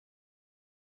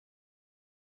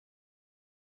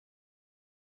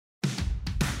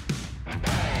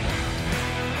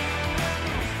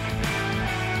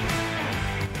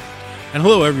And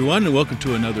hello, everyone, and welcome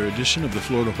to another edition of the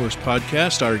Florida Horse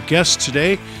Podcast. Our guest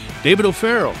today, David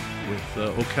O'Farrell with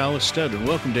Ocala Stud. And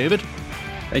welcome, David.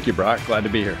 Thank you, Brock. Glad to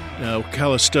be here.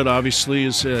 Ocala Stud obviously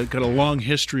has got a long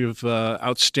history of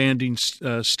outstanding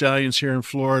stallions here in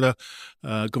Florida,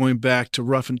 going back to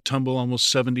Rough and Tumble almost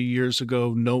 70 years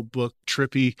ago, Notebook,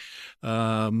 Trippy,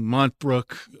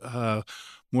 Montbrook,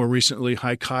 more recently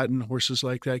High Cotton, horses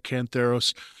like that,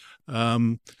 Cantheros.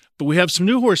 But we have some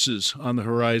new horses on the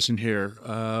horizon here,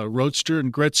 Roadster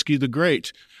and Gretzky the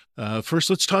Great.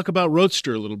 First, let's talk about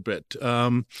Roadster a little bit.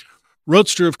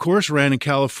 Roadster, of course, ran in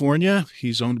California.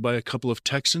 He's owned by a couple of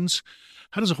Texans.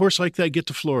 How does a horse like that get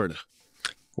to Florida?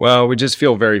 Well, we just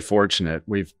feel very fortunate.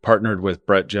 We've partnered with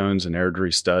Brett Jones and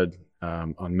Airdrie Stud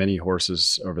on many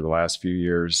horses over the last few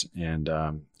years, and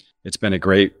it's been a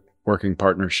great working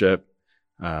partnership.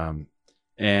 We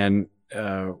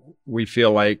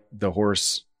feel like the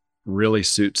horse really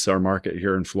suits our market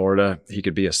here in Florida. He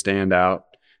could be a standout.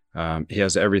 He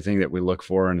has everything that we look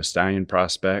for in a stallion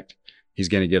prospect. He's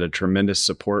going to get a tremendous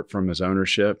support from his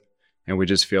ownership, and we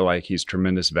just feel like he's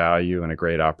tremendous value and a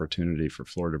great opportunity for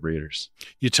Florida breeders.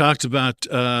 You talked about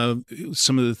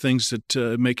some of the things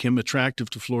that make him attractive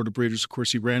to Florida breeders. Of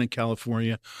course, he ran in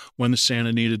California, won the Santa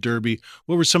Anita Derby.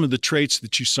 What were some of the traits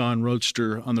that you saw in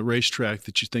Roadster on the racetrack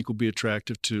that you think will be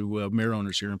attractive to mare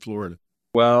owners here in Florida?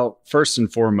 Well, first and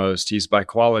foremost, he's by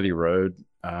Quality Road,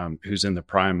 who's in the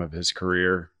prime of his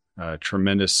career.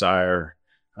 Tremendous sire,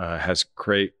 has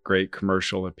great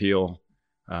commercial appeal.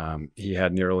 He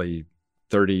had nearly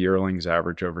 30 yearlings,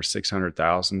 average over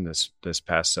 600,000 this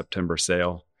past September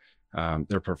sale.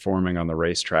 They're performing on the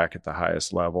racetrack at the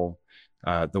highest level.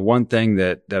 The one thing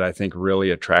that I think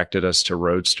really attracted us to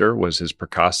Roadster was his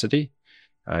precocity.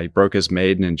 He broke his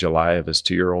maiden in July of his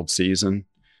 2-year-old season.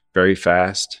 Very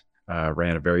fast.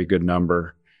 Ran a very good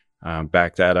number,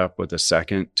 backed that up with a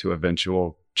second to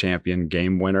eventual champion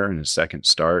game winner in his second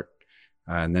start,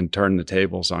 and then turned the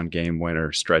tables on game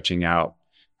winner, stretching out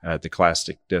at the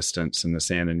classic distance in the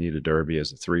Santa Anita Derby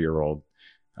as a 3-year-old,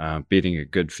 beating a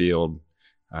good field,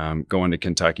 going to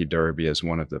Kentucky Derby as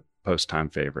one of the post-time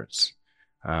favorites.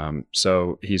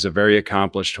 So he's a very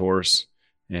accomplished horse.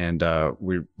 And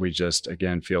we just,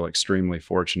 again, feel extremely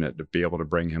fortunate to be able to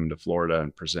bring him to Florida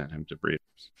and present him to breeders.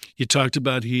 You talked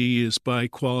about he is by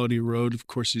Quality Road. Of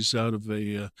course, he's out of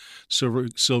a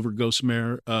silver ghost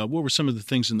mare. What were some of the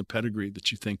things in the pedigree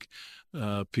that you think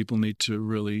people need to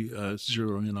really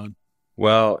zero in on?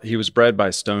 Well, he was bred by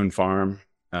Stone Farm,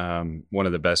 one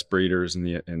of the best breeders in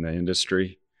the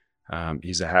industry.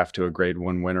 He's a half to a Grade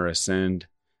 1 winner ascend.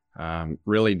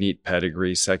 Really neat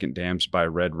pedigree, second dams by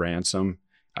Red Ransom.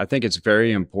 I think it's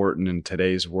very important in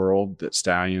today's world that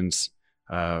stallions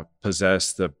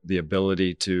possess the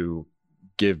ability to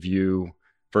give you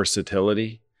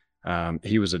versatility.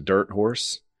 He was a dirt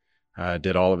horse,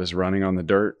 did all of his running on the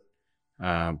dirt,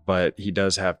 but he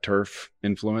does have turf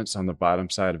influence on the bottom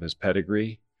side of his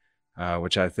pedigree,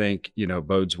 which I think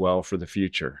bodes well for the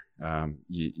future.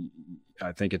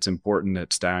 I think it's important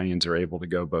that stallions are able to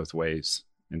go both ways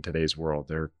in today's world.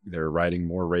 They're riding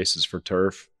more races for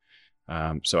turf.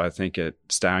 So I think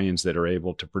stallions that are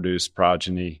able to produce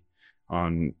progeny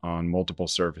on multiple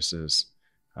surfaces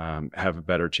have a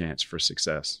better chance for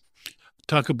success.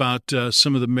 Talk about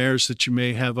some of the mares that you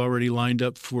may have already lined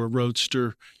up for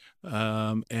Roadster,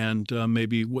 and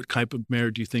maybe what type of mare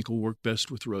do you think will work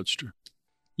best with Roadster?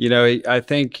 I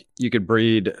think you could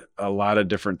breed a lot of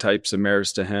different types of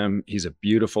mares to him. He's a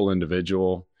beautiful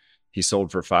individual. He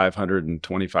sold for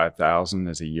 $525,000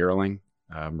 as a yearling.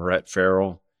 Moret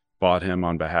Farrell bought him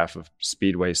on behalf of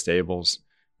Speedway Stables.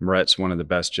 Moret's one of the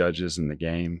best judges in the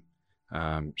game.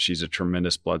 She's a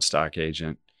tremendous bloodstock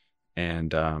agent,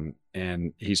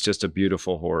 and he's just a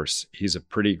beautiful horse. He's a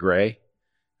pretty gray,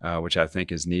 which I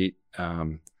think is neat.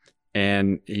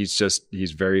 And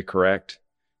he's very correct,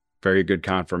 very good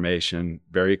conformation,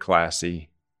 very classy,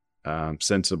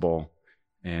 sensible,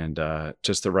 and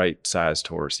just the right sized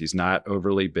horse. He's not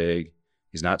overly big.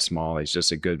 He's not small. He's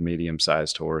just a good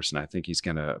medium-sized horse, and I think he's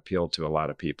going to appeal to a lot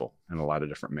of people and a lot of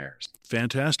different mares.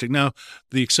 Fantastic. Now,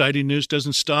 the exciting news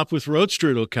doesn't stop with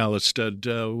Roadster at Ocala Stud.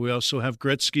 We also have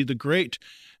Gretzky the Great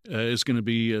is going to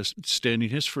be standing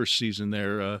his first season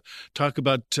there. Talk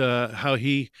about how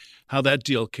that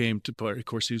deal came to part. Of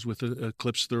course, he's with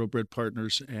Eclipse Thoroughbred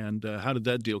Partners, and how did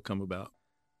that deal come about?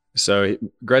 So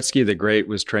Gretzky the Great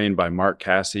was trained by Mark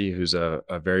Cassie, who's a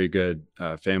very good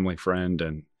family friend,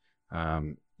 and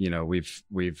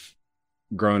we've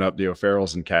grown up. The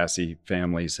O'Farrells and Cassie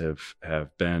families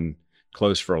have been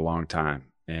close for a long time.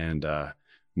 And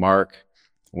Mark,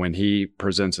 when he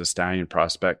presents a stallion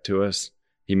prospect to us,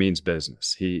 he means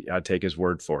business. I take his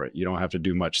word for it. You don't have to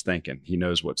do much thinking. He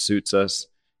knows what suits us,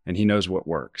 and he knows what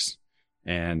works.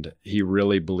 And he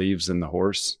really believes in the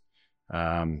horse.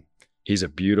 He's a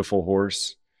beautiful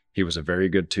horse. He was a very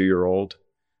good 2-year-old.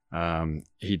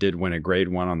 He did win a grade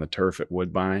 1 on the turf at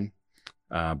Woodbine.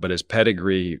 But his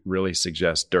pedigree really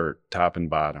suggests dirt, top and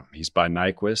bottom. He's by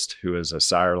Nyquist, who is a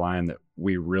sire line that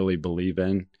we really believe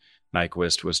in.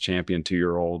 Nyquist was champion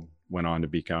 2-year-old, went on to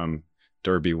become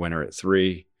Derby winner at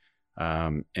 3.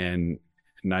 And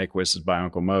Nyquist is by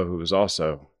Uncle Mo, who was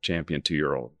also champion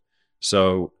 2-year-old.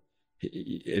 So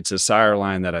it's a sire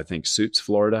line that I think suits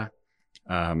Florida.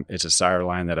 It's a sire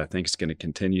line that I think is going to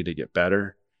continue to get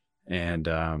better. And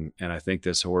I think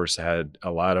this horse had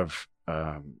a lot of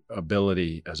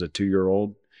ability as a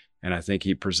 2-year-old. And I think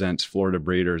he presents Florida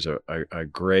breeders a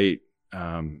great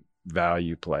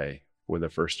value play with a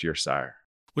first-year sire.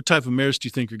 What type of mares do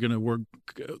you think are going to work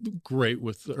great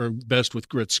with, or best with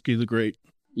Gretzky the Great?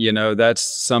 You know, that's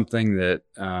something that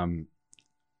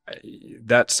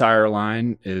that sire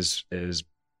line is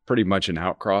pretty much an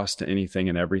outcross to anything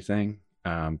and everything.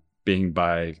 Being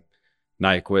by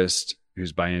Nyquist,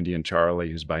 who's by Indian Charlie,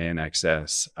 who's by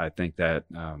NXS, I think that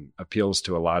appeals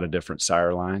to a lot of different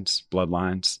sire lines,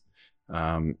 bloodlines.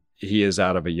 He is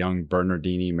out of a young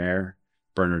Bernardini mare.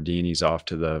 Bernardini's off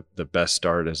to the best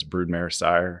start as a broodmare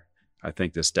sire, I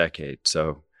think, this decade.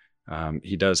 So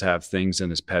he does have things in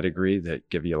his pedigree that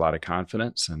give you a lot of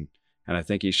confidence, and I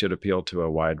think he should appeal to a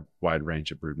wide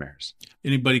range of broodmares.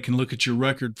 Anybody can look at your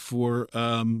record for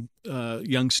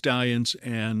young stallions,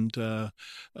 and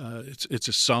it's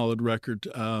a solid record.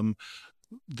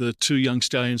 The 2 young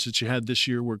stallions that you had this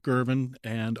year were Gervin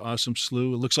and Awesome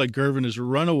Slew. It looks like Gervin is a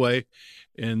runaway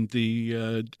in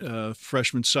the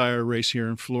freshman sire race here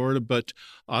in Florida, but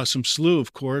Awesome Slew,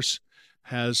 of course,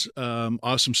 has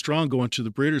Awesome Strong going to the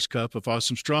Breeders' Cup. If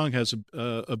Awesome Strong has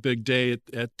a big day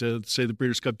at say, the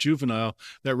Breeders' Cup Juvenile,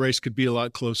 that race could be a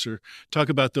lot closer. Talk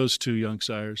about those 2 young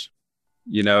sires.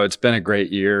 You know, it's been a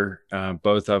great year.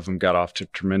 Both of them got off to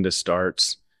tremendous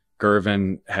starts.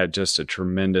 Gervin had just a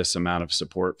tremendous amount of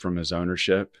support from his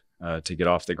ownership to get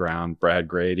off the ground. Brad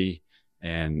Grady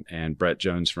and Brett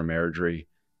Jones from Airdrie,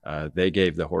 they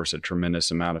gave the horse a tremendous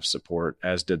amount of support,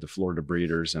 as did the Florida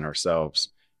breeders and ourselves.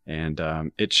 And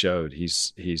it showed.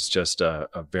 He's just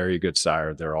a very good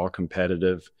sire. They're all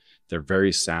competitive. They're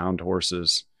very sound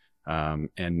horses, and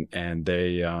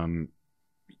they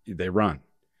run.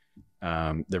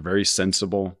 They're very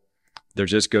sensible. They're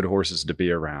just good horses to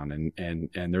be around.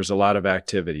 And there's a lot of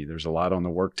activity. There's a lot on the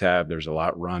work tab. There's a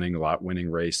lot running, a lot winning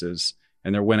races,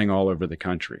 and they're winning all over the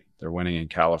country. They're winning in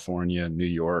California, New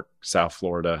York, South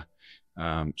Florida.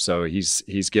 So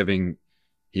he's giving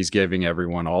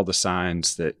everyone all the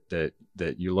signs that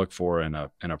you look for in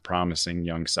a promising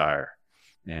young sire.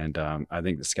 And I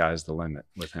think the sky's the limit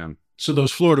with him. So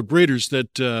those Florida breeders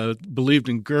that believed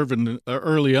in Gervin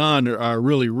early on are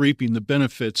really reaping the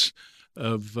benefits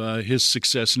of his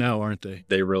success now, aren't they?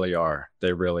 They really are.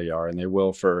 They really are. And they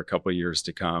will for a couple of years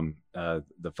to come,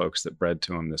 the folks that bred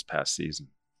to him this past season.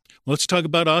 Let's talk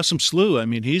about Awesome Slew. I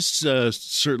mean, he's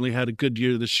certainly had a good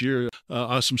year this year.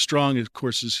 Awesome Strong, of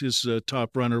course, is his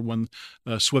top runner,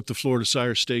 swept the Florida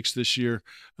Sire Stakes this year.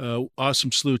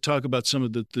 Awesome Slew, talk about some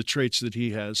of the traits that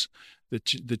he has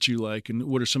that you like, and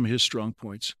what are some of his strong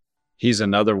points? He's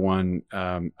another one.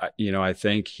 I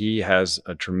think he has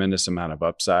a tremendous amount of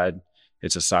upside.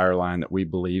 It's a sire line that we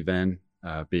believe in,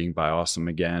 being by Awesome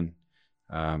again.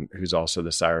 Who's also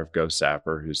the sire of Ghost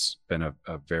Sapper, who's been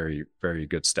a very, very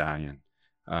good stallion.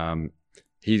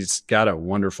 He's got a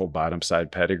wonderful bottom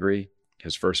side pedigree.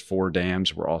 His first 4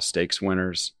 dams were all stakes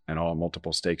winners and all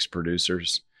multiple stakes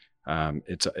producers.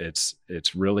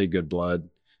 It's really good blood.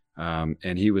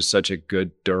 And he was such a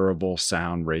good, durable,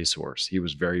 sound racehorse. He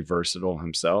was very versatile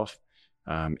himself.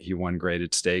 He won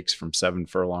graded stakes from 7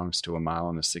 furlongs to a mile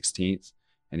and a 16th.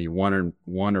 And he won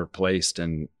or placed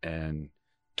in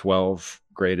 12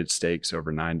 graded stakes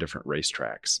over 9 different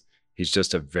racetracks. He's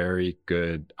just a very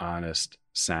good, honest,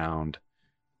 sound,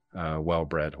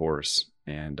 well-bred horse.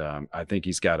 And I think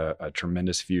he's got a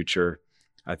tremendous future.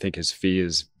 I think his fee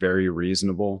is very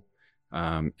reasonable.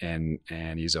 And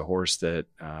he's a horse that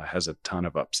has a ton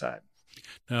of upside.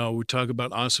 Now, we talk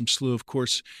about Awesome Slew. Of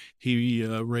course, he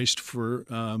raced for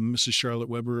Mrs. Charlotte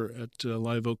Weber at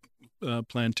Live Oak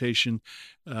Plantation.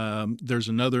 There's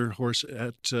another horse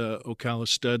at Ocala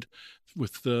Stud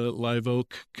with the Live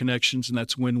Oak connections, and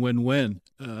that's Win Win Win.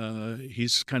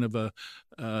 He's kind of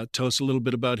tell us a little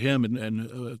bit about him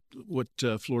and what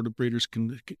Florida breeders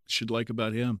should like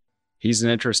about him. He's an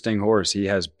interesting horse. He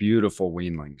has beautiful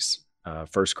weanlings,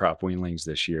 first crop weanlings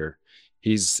this year.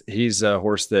 He's a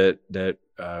horse that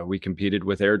we competed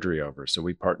with Airdrie over. So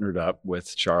we partnered up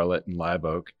with Charlotte and Live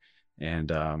Oak, and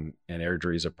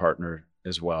Airdrie's a partner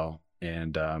as well.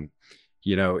 And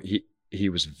he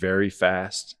was very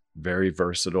fast, very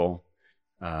versatile,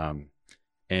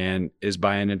 and is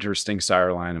by an interesting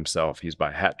sire line himself. He's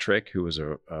by Hat Trick, who was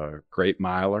a great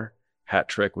miler. Hat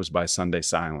Trick was by Sunday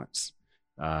Silence.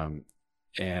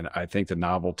 And I think the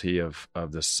novelty of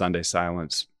the Sunday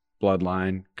Silence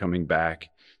bloodline coming back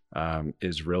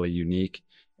is really unique.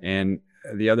 And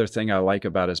the other thing I like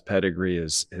about his pedigree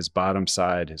is his bottom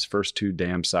side. His first 2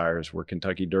 dam sires were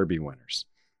Kentucky Derby winners.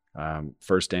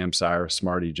 First dam sire,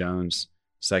 Smarty Jones.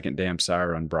 Second dam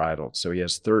sire, Unbridled. So he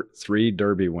has 3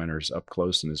 Derby winners up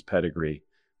close in his pedigree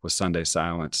with Sunday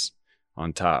Silence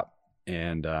on top.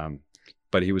 And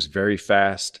but he was very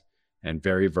fast and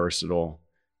very versatile,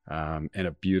 and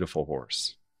a beautiful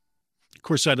horse. Of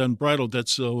course, that Unbridled,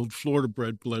 that's old Florida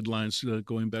bred bloodlines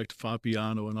going back to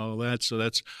Fabiano and all that. So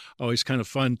that's always kind of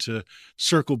fun to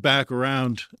circle back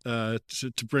around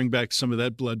to bring back some of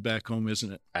that blood back home,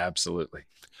 isn't it? Absolutely.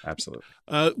 Absolutely.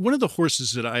 One of the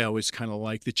horses that I always kind of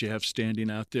like that you have standing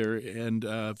out there and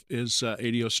is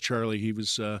Adios Charlie. He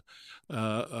was a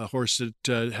horse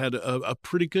that had a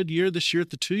pretty good year this year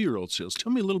at the 2-year-old sales.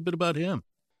 Tell me a little bit about him.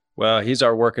 Well, he's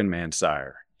our working man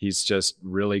sire. He's just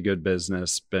really good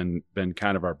business, been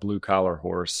kind of our blue collar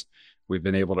horse. We've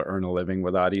been able to earn a living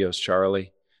with Adios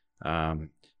Charlie.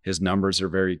 His numbers are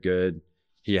very good.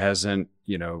 He hasn't,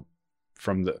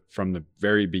 from the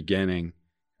very beginning,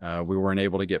 we weren't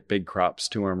able to get big crops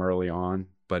to him early on,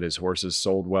 but his horses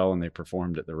sold well and they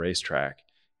performed at the racetrack.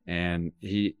 And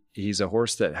he's a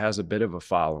horse that has a bit of a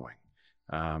following.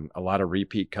 A lot of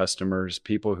repeat customers,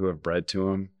 people who have bred to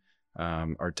him,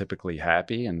 are typically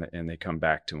happy and they come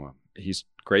back to him. He's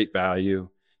great value,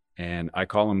 and I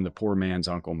call him the poor man's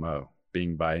Uncle Mo,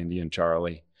 being by Indian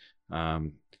Charlie.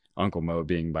 Uncle Mo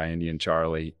being by Indian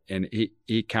Charlie, and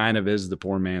he kind of is the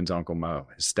poor man's Uncle Mo.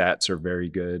 His stats are very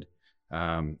good,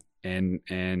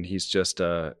 and he's just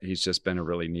been a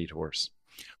really neat horse.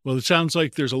 Well, it sounds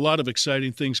like there's a lot of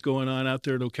exciting things going on out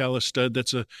there at Ocala Stud.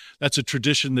 That's a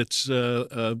tradition that's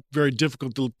very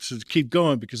difficult to keep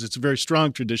going because it's a very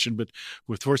strong tradition. But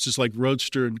with horses like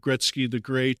Roadster and Gretzky the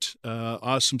Great,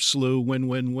 Awesome Slew,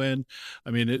 Win.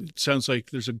 I mean, it sounds like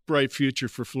there's a bright future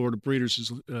for Florida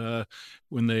breeders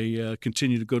when they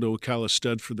continue to go to Ocala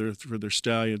Stud for their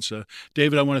stallions.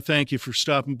 David, I want to thank you for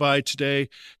stopping by today.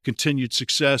 Continued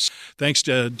success. Thanks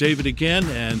to David again,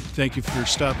 and thank you for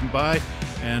stopping by.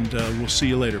 And we'll see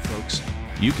you later, folks.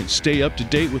 You can stay up to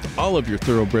date with all of your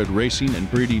thoroughbred racing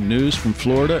and breeding news from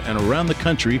Florida and around the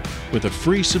country with a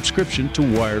free subscription to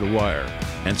Wire to Wire.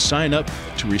 And sign up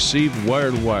to receive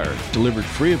Wire to Wire delivered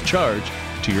free of charge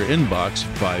to your inbox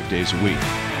 5 days a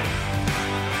week.